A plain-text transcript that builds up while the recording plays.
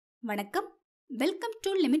வணக்கம். Welcome to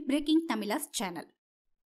limit braking Tamilas channel.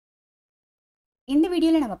 இந்த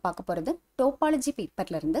வீடியோவில் நம்ம பார்க்க போகிறது டோபாலஜி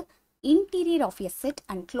பேப்பர்ல இருந்து interior of a set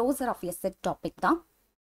and closer of a set topic தான்.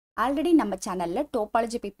 ஆல்ரெடி நம்ம சேனலில்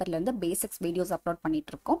டோபாலஜி பேப்பர்ல இருந்து பேசிக்ஸ் வீடியோஸ் அப்லோட்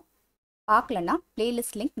பண்ணிட்டு இருக்கோம். பார்க்கலன்னா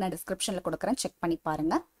பிளேலிஸ்ட் லிங்க் நான் டிஸ்கிரிப்ஷனில் கொடுக்குறேன், செக் பண்ணி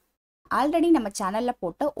பாருங்க. ஆல்ரெடி நம்ம சேனலில்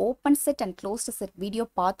போட்ட open set and closed set video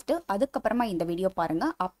பார்த்துட்டு அதுக்கப்புறமா இந்த வீடியோ பாருங்க.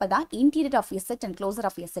 அப்பதான் interior of a set and closer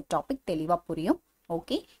of a set topic தெளிவாக புரியும்.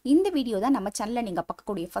 ஓகே, இந்த வீடியோ தான் நம்ம சேனலில் நீங்கள்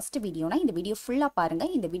பார்க்கக்கூடிய ஃபர்ஸ்ட் வீடியோனா இந்த வீடியோ ஃபுல்லாக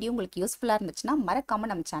பாருங்கள். இந்த வீடியோ உங்களுக்கு யூஸ்ஃபுல்லாக இருந்துச்சுன்னா மறக்காமல்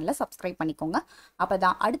நம்ம சேனலை சப்ஸ்கிரைப் பண்ணிக்கோங்க. அப்போ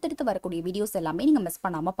தான் அடுத்தடுத்து வரக்கூடிய வீடியோஸ் எல்லாமே நீங்கள் மிஸ்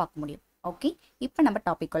பண்ணாமல் பார்க்க முடியும். ஓகே, இப்போ நம்ம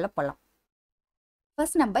டாபிக் உள்ள போகலாம்.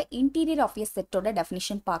 ஃபர்ஸ்ட் நம்ம இன்டீரியர் ஆஃப் எ செட்டோட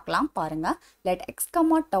டெஃபினிஷன் பார்க்கலாம். பாருங்க. Let x,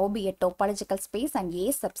 tau be a topological space and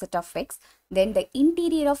a subset of x, then the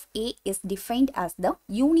interior of A is defined as the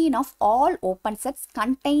union of all open sets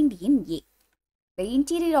contained in A. The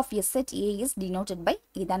interior of a set A is denoted by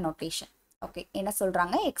இதான் notation. Okay, என்ன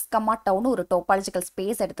சொல்றாங்க? x, tauன்னு ஒரு topological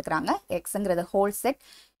space எடுத்துக்கிறாங்க. xங்கிறது whole set,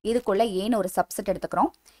 இதுக்குள்ள ஏன்னு ஒரு subset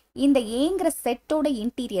எடுத்துக்கிறோம். இந்த ஏங்கிற செட்டோட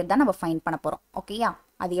இன்டீரியர் தான் நம்ம ஃபைண்ட் பண்ண போறோம். ஓகேயா?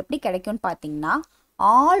 அது எப்படி கிடைக்கும்னு பார்த்தீங்கன்னா,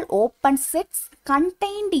 ஆல் ஓப்பன் செட்ஸ்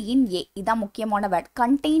கண்டெய்ன்டு இன் ஏ, இதான் முக்கியமான வேர்ட்.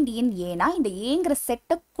 கண்டெய்ன்டு இன் ஏனா இந்த ஏங்கிற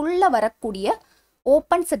செட்டுக்குள்ள வரக்கூடிய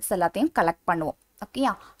ஓப்பன் செட்ஸ் எல்லாத்தையும் கலெக்ட் பண்ணுவோம். ஓகேயா?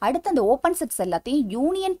 அடுத்து அந்த ஓப்பன் செட்ஸ் எல்லாத்தையும்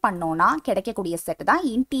யூனியன் பண்ணோம்னா கிடைக்கக்கூடிய செட் தான்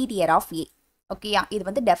இன்டீரியர் ஆஃப் ஏ. ஓகேயா? இது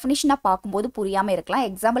வந்து டெஃபினிஷனாக பார்க்கும்போது புரியாமல் இருக்கலாம்,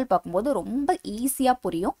 எக்ஸாம்பிள் பார்க்கும்போது ரொம்ப ஈஸியாக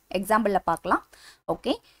புரியும். எக்ஸாம்பிளில் பார்க்கலாம்.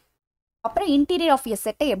 ஓகே, அப்புறம் இன்டீரியர் ஆஃப் ஏ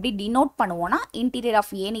செட்டை எப்படி டினோட் பண்ணுவோம்னா, இன்டீரியர்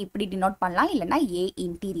ஆஃப் ஏன்னு இப்படி டினோட் பண்ணலாம், இல்லைனா ஏ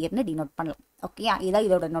இன்டீரியர்னு டினோட் பண்ணலாம். ஓகேயா? இதான்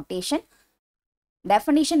இதோட நோட்டேஷன்.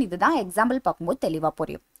 டெஃபினிஷன் இதுதான், எக்ஸாம்பிள் பார்க்கும்போது தெளிவாக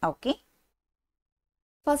புரியும். ஓகே,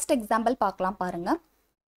 ஃபர்ஸ்ட் எக்ஸாம்பிள் பார்க்கலாம். பாருங்க.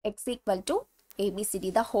 x ஈக்குவல் டு ABCD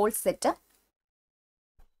தான் ஹோல் செட்டு.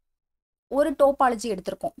 ஒரு டோபாலஜி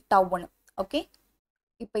எடுத்திருக்கோம், டவுன்னு. ஓகே,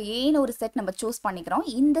 இப்போ ஏன்னு ஒரு செட் நம்ம சூஸ் பண்ணிக்கிறோம்.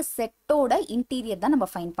 இந்த செட்டோட இன்டீரியர் தான் நம்ம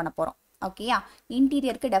ஃபைண்ட் பண்ண போகிறோம். ஓகேயா?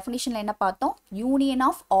 இன்டீரியருக்கு டெஃபினிஷனில் என்ன பார்த்தோம்? Union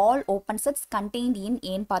of all open sets contained இன்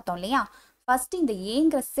ஏன்னு பார்த்தோம் இல்லையா? ஃபர்ஸ்ட் இந்த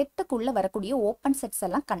ஏங்கிற செட்டுக்குள்ளே வரக்கூடிய ஓப்பன் செட்ஸ்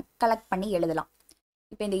எல்லாம் கலெக்ட் பண்ணி எழுதலாம்.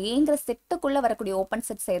 இப்போ இந்த ஏங்கிற செட்டுக்குள்ளே வரக்கூடிய ஓப்பன்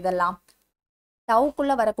செட்ஸ் எதெல்லாம்?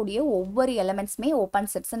 டவுக்குள்ளே வரக்கூடிய ஒவ்வொரு எலிமெண்ட்ஸுமே ஓப்பன்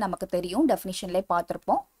செட்ஸ் நமக்கு தெரியும், டெஃபினிஷன்லேயே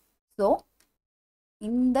பார்த்துருப்போம். ஸோ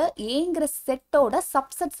இந்த ஏங்கிற செட்டோட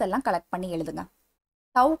சப்செட்ஸ் எல்லாம் கலெக்ட் பண்ணி எழுதுங்க.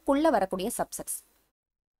 டவுக்குள்ளே வரக்கூடிய சப்செட்ஸ்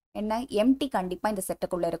என்ன? எம்டி கண்டிப்பாக இந்த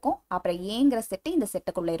செட்டுக்குள்ளே இருக்கும். அப்புறம் ஏங்கிற செட்டு இந்த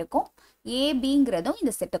செட்டுக்குள்ளே இருக்கும். ஏபிங்கிறதும்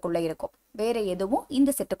இந்த செட்டுக்குள்ளே இருக்கும். வேறு எதுவும்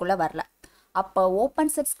இந்த செட்டுக்குள்ளே வரல. அப்போ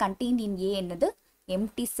ஓப்பன் செட்ஸ் கண்டெய்ன்ட் இன் ஏ என்னது?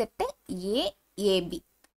 Empty set AB.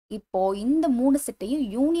 இப்போ இந்த மூணு செட்டையும்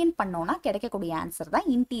யூனியன் பண்ணோம்னா கிடைக்கக்கூடிய ஆன்சர் தான்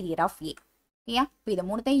இன்டீரியர் ஆஃப் ஏ. ஓகேயா? இப்போ இதை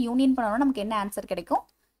மூணுத்தையும் யூனியன் பண்ணோம்னா நமக்கு என்ன ஆன்சர் கிடைக்கும்?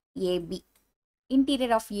 ஏபி.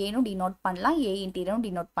 இன்டீரியர் ஆஃப் ஏனும் டினோட் பண்ணலாம், ஏ இன்டீரியரும்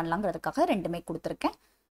டினோட் பண்ணலாங்கிறதுக்காக ரெண்டுமே கொடுத்துருக்கேன்.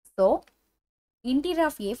 So interior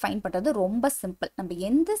of A find பண்ணுறது ரொம்ப சிம்பிள். நம்ம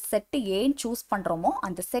எந்த செட்டு ஏன்னு சூஸ் பண்ணுறோமோ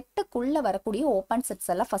அந்த செட்டுக்குள்ளே வரக்கூடிய ஓப்பன்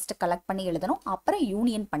செட்ஸ் எல்லாம் ஃபர்ஸ்ட் கலெக்ட் பண்ணி எழுதணும், அப்புறம்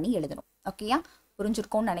யூனியன் பண்ணி எழுதணும். ஓகேயா?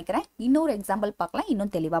 புரிஞ்சிருக்கும்னு நினைக்கிறேன். இன்னொரு எக்ஸாம்பிள் பார்க்கலாம்,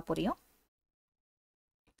 இன்னும் தெளிவாக புரியும்.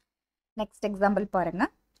 நெக்ஸ்ட் எக்ஸாம்பிள் பாருங்க.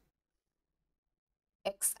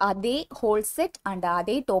 எக்ஸ் அதே ஹோல் செட் அண்ட்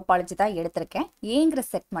அதே டோபாலஜி தான் எடுத்திருக்கேன், ஏங்கிற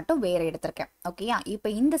செட் மட்டும் வேற எடுத்திருக்கேன். ஓகேயா? இப்போ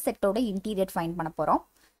இந்த செட்டோட இன்டீரியர் ஃபைண்ட் பண்ண போகிறோம்.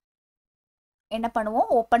 என்ன பண்ணுவோம்?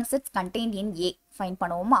 ஓப்பன் செட்ஸ் கண்டெய்ன்ட் இன் ஏ ஃபைண்ட்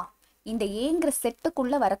பண்ணுவோமா? இந்த ஏங்கிற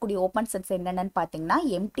செட்டுக்குள்ளே வரக்கூடிய ஓப்பன் செட்ஸ் என்னென்னு பார்த்தீங்கன்னா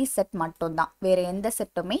எம்டி செட் மட்டும்தான், வேற எந்த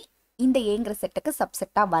செட்டுமே இந்த ஏங்கிற செட்டுக்கு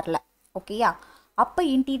சப்செட்டாக வரல. ஓகேயா? அப்போ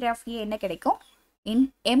இன்டீரியர் ஆஃப் ஏ என்ன கிடைக்கும்?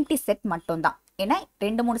 எம்டி செட் மட்டும்தான். ஏன்னா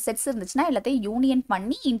 2-3 செட்ஸ் இருந்துச்சுன்னா எல்லாத்தையும் யூனியன்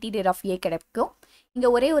பண்ணி இன்டீரியர் ஆஃப் ஏ கிடைக்கும். இங்கே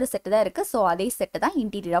ஒரே ஒரு செட்டு தான் இருக்குது, ஸோ அதே செட்டு தான்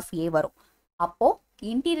இன்டீரியர் ஆஃப் ஏ வரும். அப்போது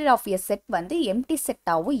இன்டீரியர் ஆஃப் ஏ செட் வந்து எம்டி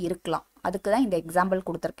செட்டாகவும் இருக்கலாம். அதுக்கு தான் இந்த எக்ஸாம்பிள்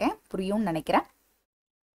கொடுத்துருக்கேன், புரியும்னு நினைக்கிறேன்.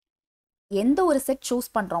 எந்த ஒரு செட்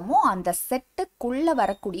சூஸ் பண்ணுறோமோ அந்த செட்டுக்குள்ளே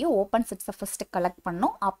வரக்கூடிய ஓப்பன் செட்ஸை ஃபர்ஸ்ட் கலெக்ட்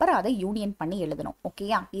பண்ணணும், அப்புறம் அதை யூனியன் பண்ணி எழுதணும்.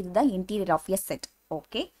 ஓகேயா? இதுதான் interior of A set.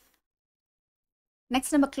 Okay,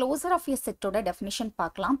 next நம்ம க்ளோசர் ஆஃப் ஏ செட்டோட டெஃபினிஷன்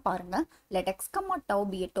பார்க்கலாம். பாருங்க. Let x, tau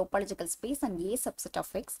be a topological space and a subset of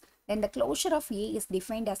x, then the closure of A is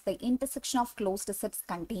defined as the intersection of closed sets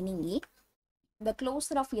containing A. The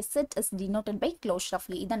closure of a set is denoted by closure of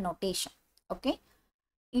A. இதான் notation. Okay,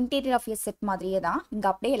 interior of A set மாதிரியே தான் இங்கே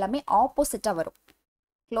அப்படியே எல்லாமே ஆப்போசிட்டாக வரும்.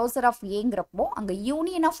 Closer of ஏங்கிறப்போ அங்கே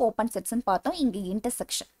union of open செட்ஸ்ன்னு பார்த்தோம், இங்கே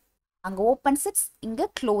இன்டர்செக்ஷன். அங்கே ஓப்பன் செட்ஸ், இங்கே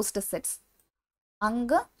க்ளோஸ்டு செட்ஸ்.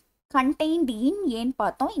 அங்கே கண்டெய்ன்ட் இன் ஏன்னு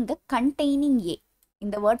பார்த்தோம், இங்கே கண்டெய்னிங் ஏ.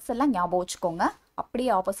 இந்த வேர்ட்ஸ் எல்லாம் ஞாபகம் வச்சுக்கோங்க, அப்படியே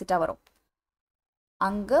ஆப்போசிட்டாக வரும்.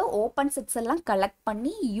 அங்கே ஓப்பன் செட்ஸ் எல்லாம் கலெக்ட்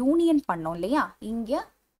பண்ணி யூனியன் பண்ணோம் இல்லையா? இங்கே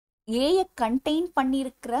ஏயை கண்டெயின்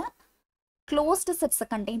பண்ணியிருக்கிற க்ளோஸ்டு செட்ஸை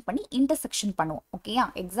கண்டெயின் பண்ணி இன்டர்செக்ஷன் பண்ணுவோம். ஓகேயா?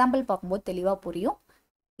 எக்ஸாம்பிள் பார்க்கும்போது தெளிவாக புரியும்.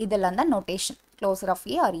 இதெல்லாம் தான் notation. Closer of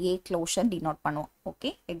A R A closure denote பண்ணுவோம்.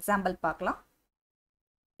 ஓகே, எக்ஸாம்பிள் பார்க்கலாம்.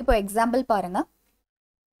 இப்போ எக்ஸாம்பிள் பாருங்க.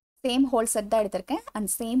 சேம் ஹோல் செட் தான் எடுத்திருக்கேன் அண்ட்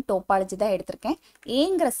சேம் டோபாலஜி தான் எடுத்திருக்கேன்.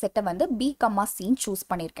 ஏங்கிற செட்டை வந்து பி கம்மா சின்னு சூஸ்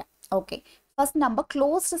பண்ணியிருக்கேன். ஓகே, ஃபர்ஸ்ட் நம்ம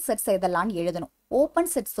க்ளோஸ்டு செட்ஸ் எதெல்லாம் எழுதணும்.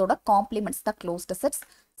 ஓப்பன் செட்ஸோட காம்ப்ளிமெண்ட்ஸ் தான் க்ளோஸ்டு செட்ஸ்.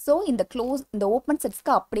 ஸோ இந்த ஓப்பன்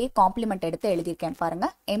செட்ஸ்க்கு அப்படியே காம்ப்ளிமெண்ட் எடுத்து எழுதியிருக்கேன் பாருங்க.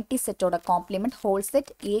 எம்டி செட்டோட காம்ப்ளிமெண்ட் ஹோல்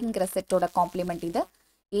செட், ஏங்கிற செட்டோட காம்ப்ளிமெண்ட் இது,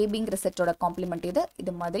 ஏபிங்கிற செட்டோட காம்ப்ளிமெண்ட்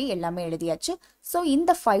இது மாதிரி எல்லாமே எழுதியாச்சு. ஸோ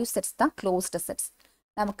இந்த 5 செட்ஸ் தான் க்ளோஸ்டு செட்ஸ்.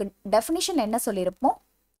 நமக்கு டெஃபினிஷன் என்ன சொல்லியிருப்போம்,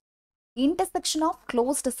 intersection of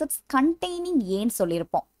closed sets containing ஏன்னு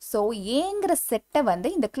சொல்லியிருப்போம். ஸோ ஏங்கிற செட்டை வந்து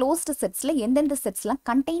இந்த க்ளோஸ்டு செட்ஸில் எந்தெந்த செட்ஸ்லாம்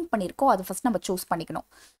கண்டெயின் பண்ணியிருக்கோ அதை ஃபர்ஸ்ட் நம்ம சூஸ் பண்ணிக்கணும்.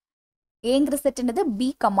 ஏங்கிற செட்டுன்றது பி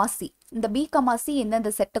கமா சி. இந்த பி கமா சி எந்தெந்த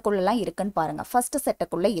செட்டுக்குள்ளெல்லாம் இருக்குன்னு பாருங்க. ஃபர்ஸ்ட்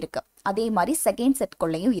செட்டுக்குள்ளே இருக்கு, அதே மாதிரி செகண்ட்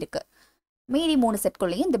செட்டுக்குள்ளேயும் இருக்கு, மீதி 3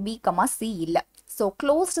 செட்டுக்குள்ளேயும் இந்த பி கமா சி இல்லை. ஸோ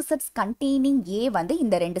க்ளோஸ்டு செட்ஸ் கண்டெய்னிங் ஏ வந்து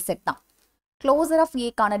இந்த 2 செட் தான். க்ளோசர் ஆஃப்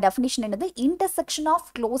ஏக்கான டெஃபினிஷன் என்னது, intersection of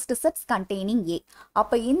closed sets containing ஏ.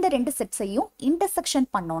 அப்போ இந்த 2 செட்ஸையும் இன்டர்செக்ஷன்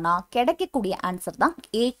பண்ணோன்னா கிடைக்கக்கூடிய ஆன்சர் தான்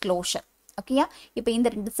ஏ க்ளோஷர். ஓகேயா, இப்போ இந்த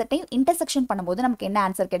 2 செட்டையும் இன்டர்செக்ஷன் பண்ணும்போது நமக்கு என்ன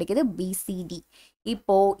ஆன்சர் கிடைக்குது, பிசிடி.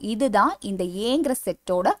 இப்போ இதுதான் இந்த ஏங்கிற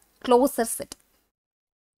செட்டோட க்ளோசர் செட்.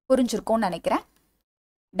 புரிஞ்சிருக்கும்னு நினைக்கிறேன்.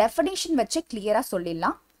 டெஃபினிஷன் வச்சு கிளியரா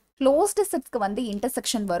சொல்லிடலாம். க்ளோஸ்டு செட்ஸ்க்கு வந்து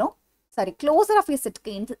இன்டர்செக்ஷன் வரும், sorry closer of A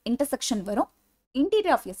செட்க்கு intersection வரும்,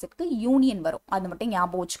 இன்டீரியர் ஆஃப் ஏ செட்க்கு யூனியன் வரும். அது மட்டும்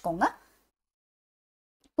ஞாபகம் வச்சுக்கோங்க.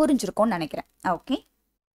 புரிஞ்சிருக்கும்னு நினைக்கிறேன். ஓகே,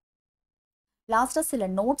 லாஸ்ட்டாக சில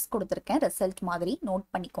நோட்ஸ் கொடுத்துருக்கேன், ரிசல்ட் மாதிரி நோட்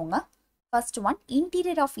பண்ணிக்கோங்க. First one,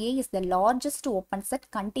 interior of A is the largest open set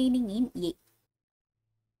containing in A.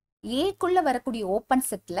 ஏக்குள்ள வரக்கூடிய ஓப்பன்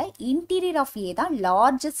செட்ல இன்டீரியர் ஆஃப் ஏ தான்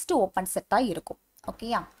லார்ஜஸ்ட் ஓப்பன் செட்டா இருக்கும்.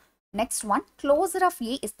 ஓகேயா, next one, closer of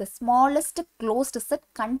A is the smallest closed set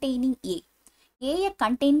containing A. ஏயை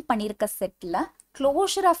contain பண்ணியிருக்க செட்ல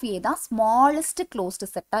closure of ஏ தான் smallest closed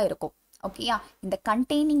செட்டா இருக்கும். ஓகேயா, இந்த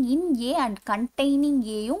containing in A and containing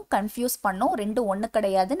ஏயும் கன்ஃபியூஸ் பண்ணோம், ரெண்டும் ஒன்று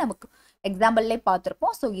கிடையாது, நமக்கு எக்ஸாம்பிள்லே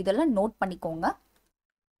பார்த்துருப்போம். ஸோ இதெல்லாம் நோட் பண்ணிக்கோங்க.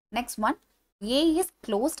 Next one, A is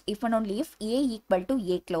closed if and only if A equal to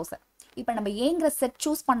A closer. இப்போ நம்ம ஏங்கிற செட்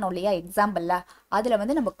சூஸ் பண்ணோம் இல்லையா எக்ஸாம்பிளில், அதில்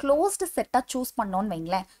வந்து நம்ம க்ளோஸ்டு செட்டாக சூஸ் பண்ணோன்னு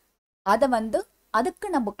வைங்களேன், அதை வந்து அதுக்கு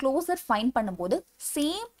நம்ம க்ளோசர் ஃபைன் பண்ணும்போது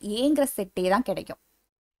சேம் ஏங்கிற செட்டே தான் கிடைக்கும்.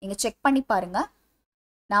 நீங்கள் செக் பண்ணி பாருங்கள்.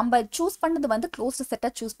 நம்ம சூஸ் பண்ணது வந்து க்ளோஸ்டு செட்டை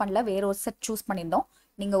சூஸ் பண்ணல, வேற ஒரு செட் சூஸ் பண்ணியிருந்தோம்.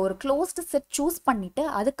 நீங்கள் ஒரு க்ளோஸ்டு செட் சூஸ் பண்ணிவிட்டு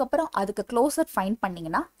அதுக்கப்புறம் அதுக்கு க்ளோசர் ஃபைன்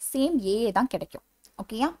பண்ணிங்கன்னா சேம் ஏஏ தான் கிடைக்கும்.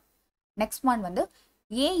 ஓகேயா, நெக்ஸ்ட் ஒன் வந்து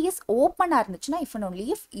ஏ இஸ் ஓப்பனாக இருந்துச்சுன்னா if and only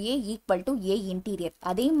if A equal to A interior.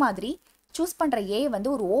 அதே மாதிரி சூஸ் பண்ணுற ஏ வந்து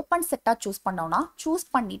ஒரு ஓப்பன் செட்டாக சூஸ் பண்ணோன்னா சூஸ்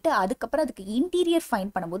பண்ணிவிட்டு அதுக்கப்புறம் அதுக்கு இன்டீரியர்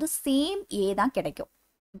ஃபைன் பண்ணும்போது சேம் ஏ தான் கிடைக்கும்.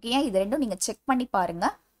 ஓகேயா, இது ரெண்டும் நீங்கள் செக் பண்ணி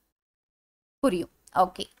பாருங்கள், புரியும்.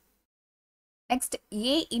 Okay, next,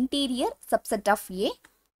 A interior subset of A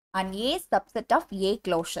and a subset of A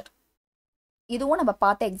closure. இதுவும் நம்ம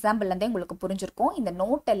பார்த்த எக்ஸாம்பிள்லேருந்தே உங்களுக்கு புரிஞ்சிருக்கும். இந்த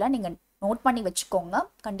நோட் எல்லாம் நீங்கள் நோட் பண்ணி வச்சுக்கோங்க,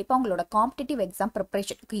 கண்டிப்பாக உங்களோட காம்படிட்டிவ் எக்ஸாம்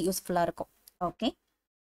ப்ரிப்பரேஷனுக்கு யூஸ்ஃபுல்லாக இருக்கும். ஓகே,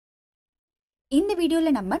 இந்த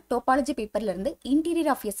வீடியோவில் நம்ம topology பேப்பர்லேருந்து interior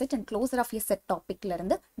of a set and closer of a set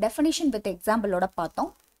டாப்பிக்லேருந்து definition with எக்ஸாம்பிளோட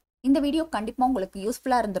பார்த்தோம். இந்த வீடியோ கண்டிப்பாக உங்களுக்கு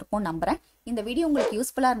யூஸ்ஃபுல்லாக இருந்திருக்கும் நம்புகிறேன். இந்த வீடியோ உங்களுக்கு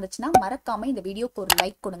யூஸ்ஃபுல்லாக இருந்துச்சுன்னா மறக்காமல் இந்த வீடியோக்கு ஒரு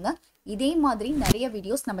லைக் கொடுங்க. இதே மாதிரி நிறைய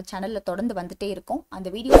வீடியோஸ் நம்ம சேனலில் தொடர்ந்து வந்துட்டே இருக்கும். அந்த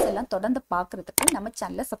வீடியோஸ் எல்லாம் தொடர்ந்து பார்க்குறதுக்கு நம்ம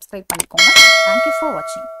சேனலை சப்ஸ்கிரைப் பண்ணிக்கோங்க. தேங்க்யூ ஃபார்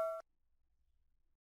வாட்சிங்.